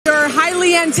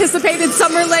highly anticipated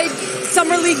Summer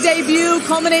League debut,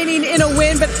 culminating in a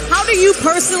win. But how do you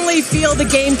personally feel the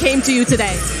game came to you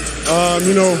today?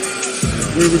 You know,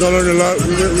 we got learn a lot.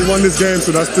 We won this game,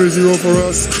 so that's 3-0 for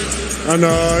us. And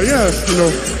yeah, you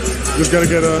know, just gotta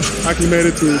get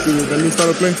acclimated to the new style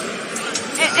of play.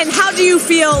 And how do you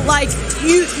feel like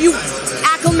you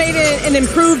acclimated and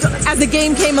improved as the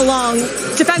game came along,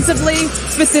 defensively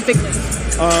specifically?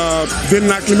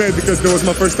 Didn't acclimate because it was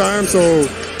my first time, so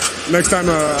next time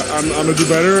I'm gonna do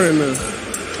better, and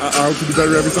I hope to do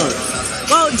better every time.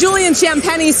 Well, Julian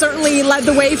Champagnie certainly led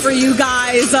the way for you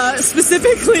guys,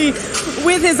 specifically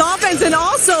with his offense and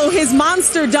also his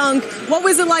monster dunk. What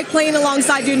was it like playing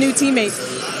alongside your new teammate?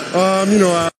 You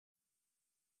know,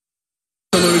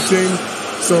 I'm on the team,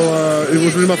 so it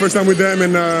was really my first time with them,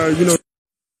 and you know,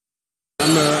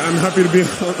 I'm happy to be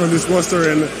on this roster,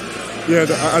 and yeah,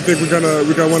 I think we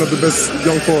got one of the best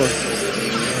young core.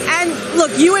 And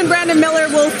look, you and Brandon Miller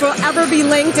will forever be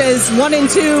linked as 1 and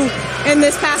 2 in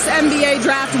this past NBA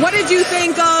draft. What did you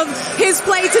think of his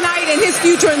play tonight and his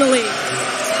future in the league?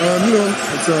 You know,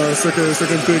 it's a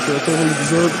second pick, totally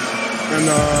deserved. And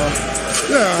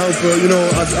yeah, I hope, you know,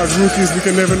 as rookies, we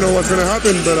can never know what's going to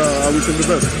happen, but I wish him the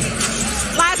best.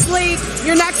 Lastly,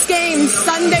 your next game,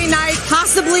 Sunday night,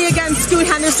 possibly against Scoot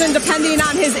Henderson, depending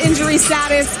on his injury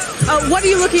status. What are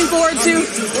you looking forward to?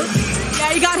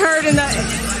 Yeah, he got hurt, and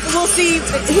we'll see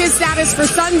his status for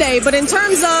Sunday. But in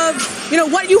terms of, you know,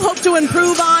 what you hope to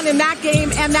improve on in that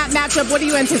game and that matchup, what are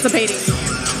you anticipating?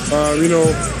 You know,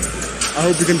 I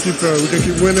hope we can keep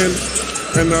winning,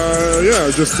 and yeah,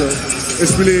 just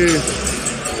it's really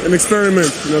an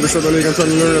experiment. You know, the Summer League. I'm trying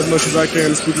to learn as much as I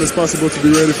can, as quickly as possible, to be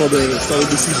ready for the start of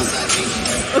the season.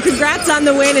 Well, congrats on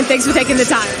the win, and thanks for taking the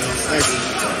time. Thanks.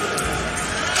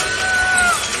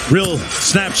 Real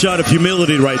snapshot of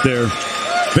humility right there.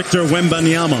 Victor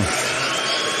Wembaniama.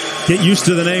 Get used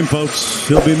to the name, folks.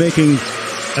 He'll be making,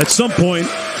 at some point,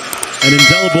 an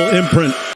indelible imprint